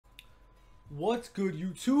What's good,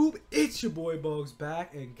 YouTube? It's your boy Bugs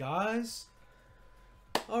back, and guys,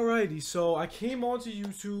 alrighty, so I came onto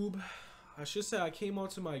YouTube. I should say I came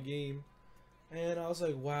onto my game, and I was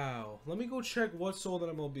like, wow, let me go check what sold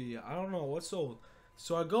on MLB. I don't know what sold.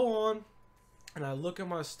 So I go on, and I look at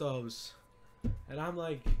my stubs, and I'm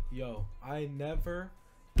like, yo, I never,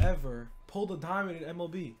 ever pulled a diamond in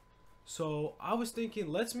MLB. So I was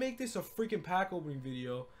thinking, let's make this a freaking pack opening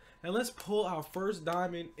video. And let's pull our first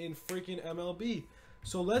diamond in freaking MLB.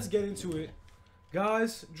 So let's get into it.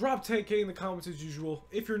 Guys, drop 10K in the comments as usual.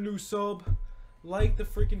 If you're new, sub. Like the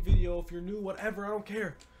freaking video. If you're new, whatever, I don't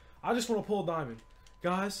care. I just want to pull a diamond.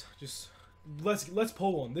 Guys, just let's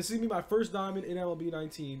pull one. This is going to be my first diamond in MLB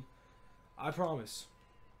 19. I promise.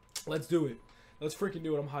 Let's do it. Let's freaking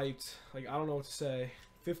do it. I'm hyped. Like, I don't know what to say.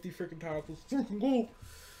 50 freaking power. Freaking go.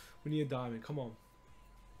 We need a diamond. Come on.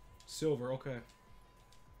 Silver, okay.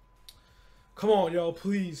 Come on, yo,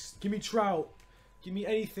 please. Give me Trout. Give me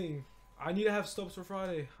anything. I need to have stubs for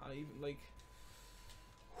Friday. I even, like...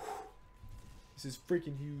 Whew. This is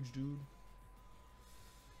freaking huge, dude.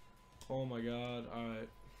 Oh, my God. Alright.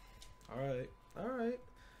 Alright. Alright.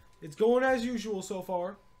 It's going as usual so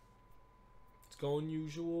far. It's going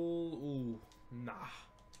usual. Ooh. Nah.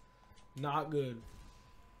 Not good.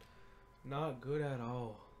 Not good at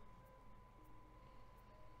all.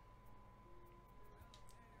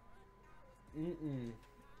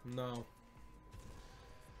 No.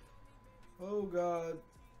 Oh, God.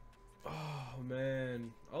 Oh,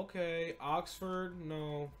 man. Okay. Oxford,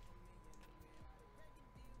 no.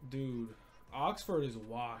 Dude. Oxford is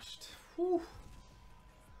washed. Whew.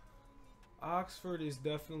 Oxford is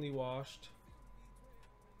definitely washed.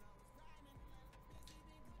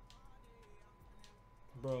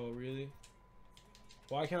 Bro, really?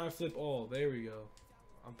 Why can't I flip all? There we go.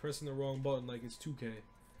 I'm pressing the wrong button like it's 2K.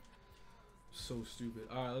 So stupid.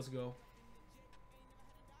 Alright, let's go.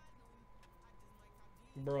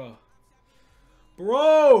 Bruh.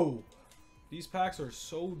 Bro! These packs are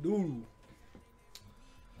so doodle.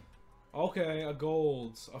 Okay, a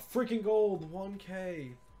gold. A freaking gold.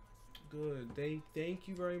 1K. Good. Thank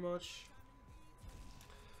you very much.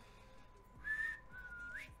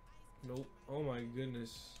 Nope. Oh my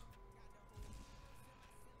goodness.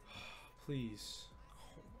 Please.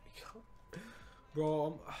 Oh my God.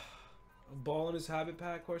 Bro, Ball in his habit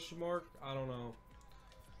pack, question mark? I don't know.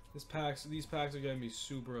 These packs are getting me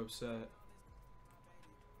super upset.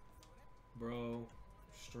 Bro.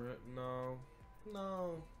 Strip, no.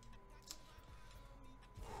 No.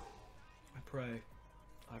 I pray.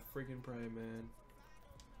 I freaking pray, man.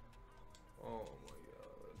 Oh my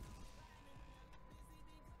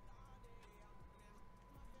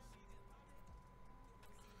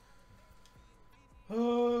God.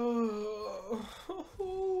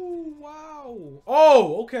 Wow.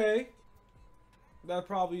 Oh, okay. That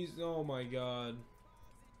probably is, oh my God.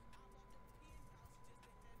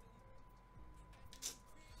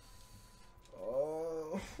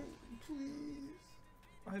 Oh, please.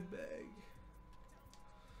 I beg.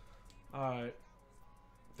 Alright.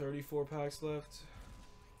 34 packs left.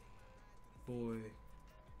 Boy.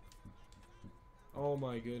 Oh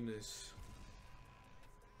my goodness.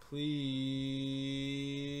 Please,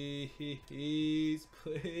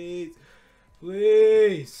 please,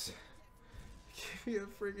 please. Give me a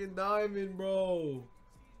freaking diamond, bro.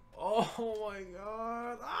 Oh my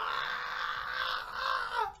God.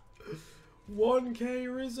 Ah!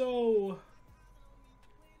 1K Rizzo.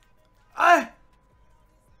 Ah!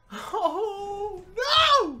 Oh,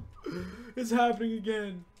 no! It's happening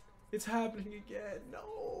again. It's happening again.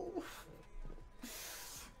 No.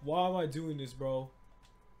 Why am I doing this, bro?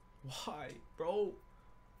 Why, bro?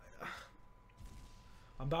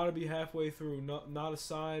 I'm about to be halfway through. Not a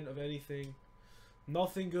sign of anything.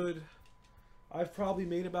 Nothing good. I've probably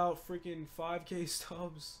made about freaking 5K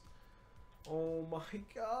stubs. Oh my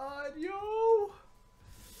God, yo.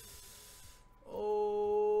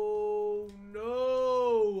 Oh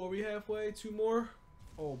no. Are we halfway? 2 more?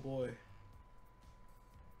 Oh boy.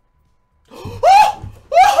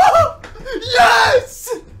 Yes!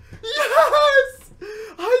 Yes!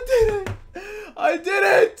 I did it! I did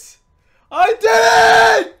it! I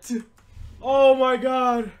did it! Oh my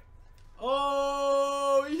God.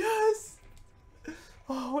 Oh, yes.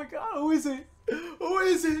 Oh my God. Who is it? Who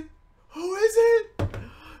is it? Who is it?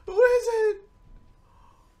 Who is it?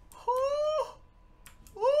 Oh.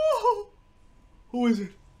 Oh. Who is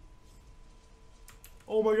it?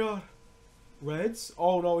 Oh my God. Reds?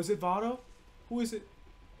 Oh no, is it Votto? Who is it?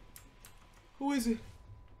 Who is it?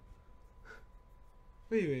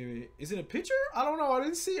 Wait. Is it a pitcher? I don't know. I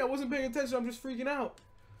didn't see. I wasn't paying attention. I'm just freaking out.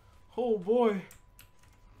 Oh boy.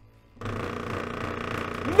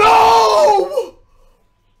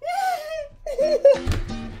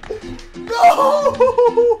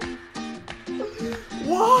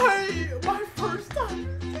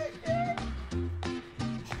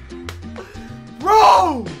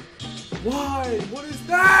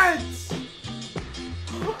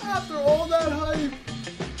 that hype.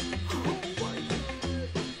 Oh my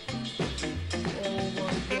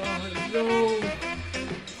god, no.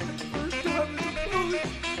 First time in the boat.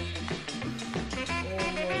 Oh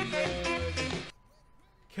my god.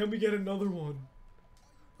 Can we get another one?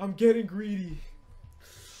 I'm getting greedy.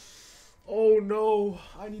 Oh no,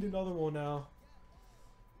 I need another one now.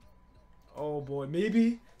 Oh boy,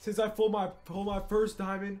 maybe since I pulled my first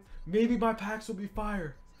diamond, maybe my packs will be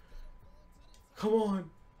fire. Come on.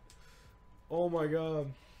 Oh my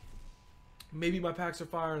god. Maybe my packs are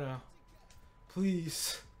fire now.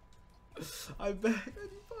 Please. I beg. I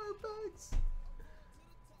need fire packs.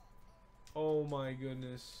 Oh my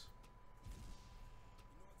goodness.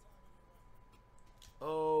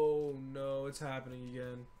 Oh no, it's happening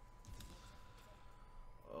again.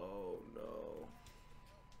 Oh no.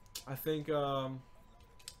 I think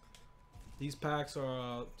these packs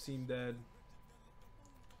are seem dead.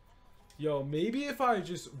 Yo, maybe if I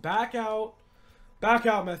just back out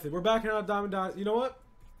method. We're backing out Diamond. You know what?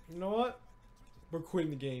 You know what? We're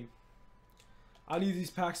quitting the game. I need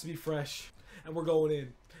these packs to be fresh, and we're going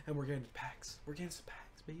in, and we're getting packs. We're getting some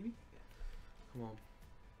packs, baby. Come on.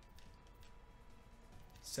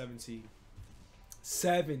 17.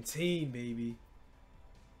 17, baby.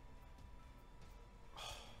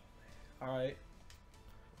 Oh, all right.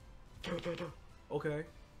 Okay.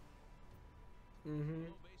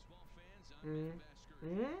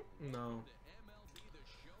 No.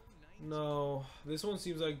 No. This one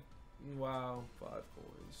seems like, wow, 5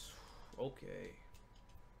 coins. Okay.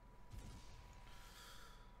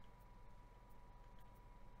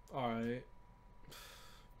 Alright.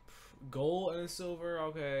 Gold and silver,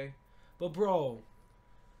 okay. But bro,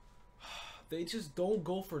 they just don't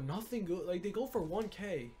go for nothing good. Like, they go for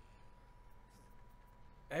 1K.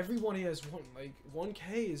 Everyone has one, like,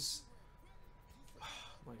 1K is, oh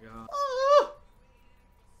my god. Ah!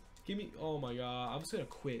 Give me, oh my god, I'm just gonna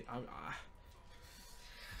quit. I'm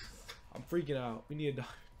freaking out. We need a,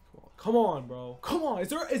 come on, bro. Come on, is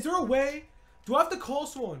there a way? Do I have to call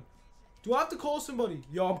someone? Do I have to call somebody?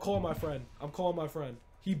 Yo, I'm calling my friend. I'm calling my friend.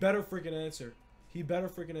 He better freaking answer. He better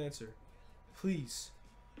freaking answer. Please.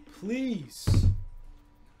 Please.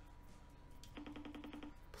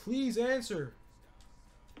 Please answer.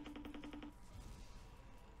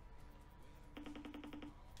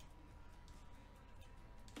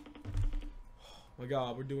 Oh my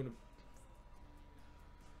god, we're doing it.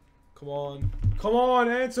 Come on. Come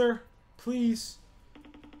on, answer. Please.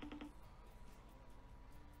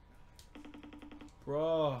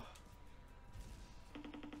 Bruh.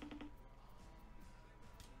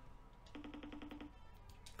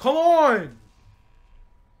 Come on!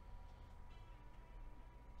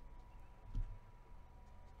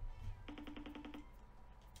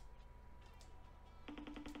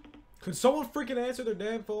 Could someone freaking answer their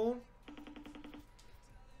damn phone?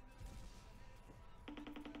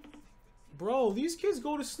 Bro, these kids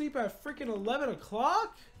go to sleep at freaking 11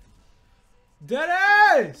 o'clock?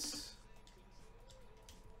 Deadass!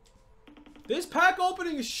 This pack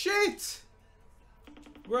opening is shit!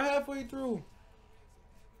 We're halfway through.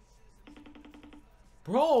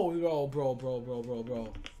 Bro.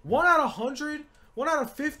 1 out of 100? 1 out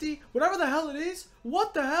of 50? Whatever the hell it is?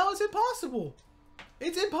 What the hell? It's impossible.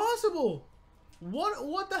 It's impossible.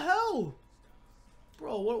 What the hell?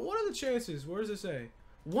 Bro, what are the chances? Where does it say?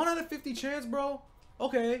 1 out of 50 chance, bro?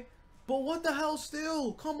 Okay. But what the hell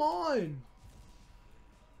still? Come on.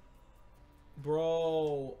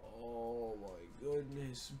 Bro. Oh my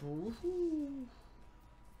goodness, bro.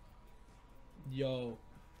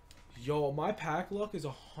 Yo, my pack luck is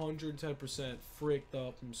 110% fricked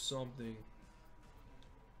up from something.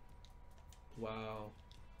 Wow.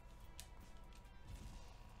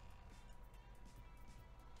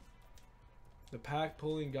 The pack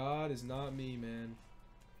pulling god is not me, man.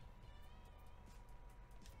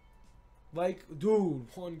 Like, dude,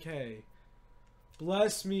 1K.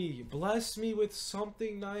 Bless me. Bless me with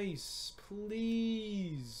something nice.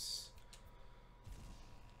 Please.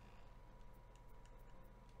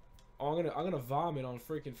 Oh, I'm gonna vomit on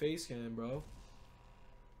freaking face cam, bro.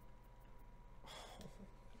 Oh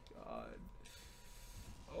god.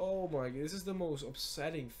 Oh my god, this is the most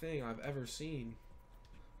upsetting thing I've ever seen.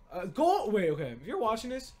 Wait, okay. If you're watching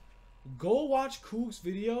this, go watch Kook's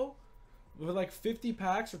video with like 50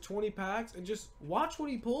 packs or 20 packs and just watch what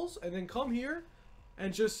he pulls and then come here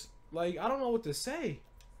and just, like, I don't know what to say.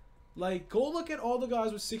 Like, go look at all the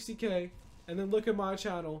guys with 60K and then look at my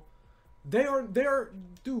channel. They're,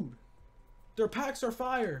 dude, their packs are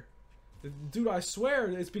fire. Dude, I swear,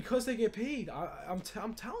 it's because they get paid. I'm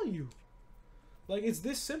telling you. Like, it's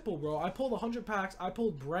this simple, bro. I pulled 100 packs. I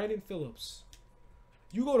pulled Brandon Phillips.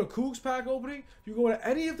 You go to Cougs pack opening, you go to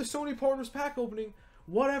any of the Sony partners pack opening,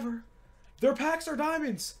 whatever. Their packs are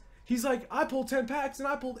diamonds. He's like, I pulled 10 packs and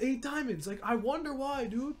I pulled 8 diamonds. Like, I wonder why,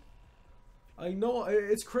 dude. I know,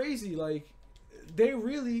 it's crazy. Like, they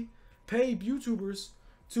really pay YouTubers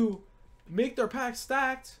to make their packs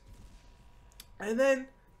stacked, and then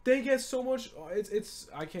they get so much. It's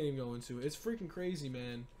I can't even go into it. It's freaking crazy,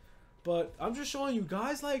 man. But I'm just showing you,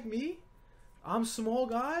 guys like me, I'm small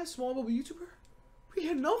guy, small mobile YouTuber, we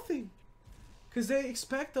get nothing, because they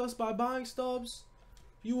expect us by buying stubs.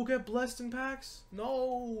 You will get blessed in packs.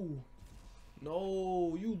 No,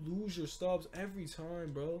 you lose your stubs every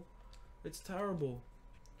time, bro. It's terrible.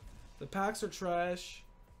 The packs are trash.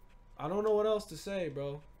 I don't know what else to say,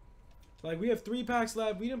 bro. Like, we have 3 packs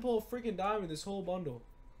left. We didn't pull a freaking diamond this whole bundle.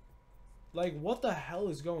 Like, what the hell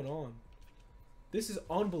is going on? This is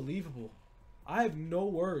unbelievable. I have no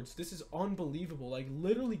words. This is unbelievable. Like,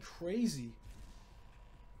 literally crazy.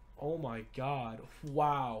 Oh my god.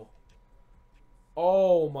 Wow.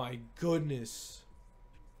 Oh my goodness.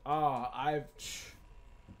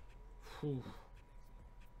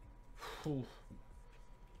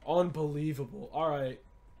 Unbelievable. Alright.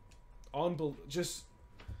 Just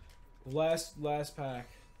last pack.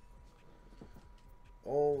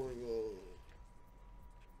 Oh my god.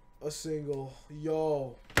 A single.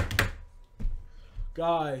 Yo.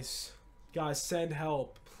 Guys, send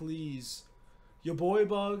help, please. Your boy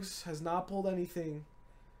Bugs has not pulled anything.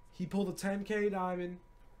 He pulled a 10K diamond.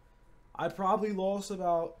 I probably lost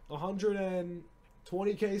about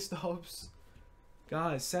 120K stubs.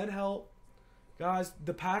 Guys, send help. Guys,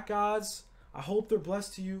 the pack gods, I hope they're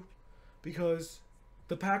blessed to you, because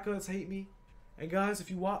the pack gods hate me. And guys,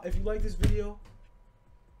 if you like this video,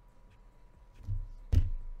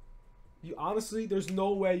 you honestly, there's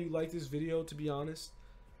no way you like this video, to be honest.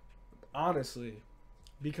 Honestly,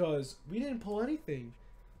 because we didn't pull anything.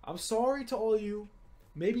 I'm sorry to all you.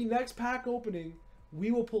 Maybe next pack opening,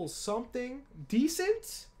 we will pull something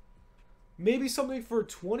decent. Maybe something for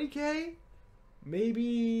 20K.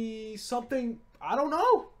 Maybe something, I don't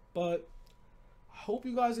know. But I hope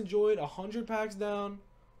you guys enjoyed. 100 packs down,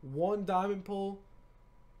 1 diamond pull.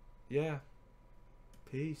 Yeah.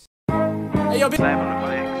 Peace. Hey, yo, good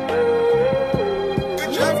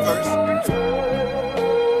job first.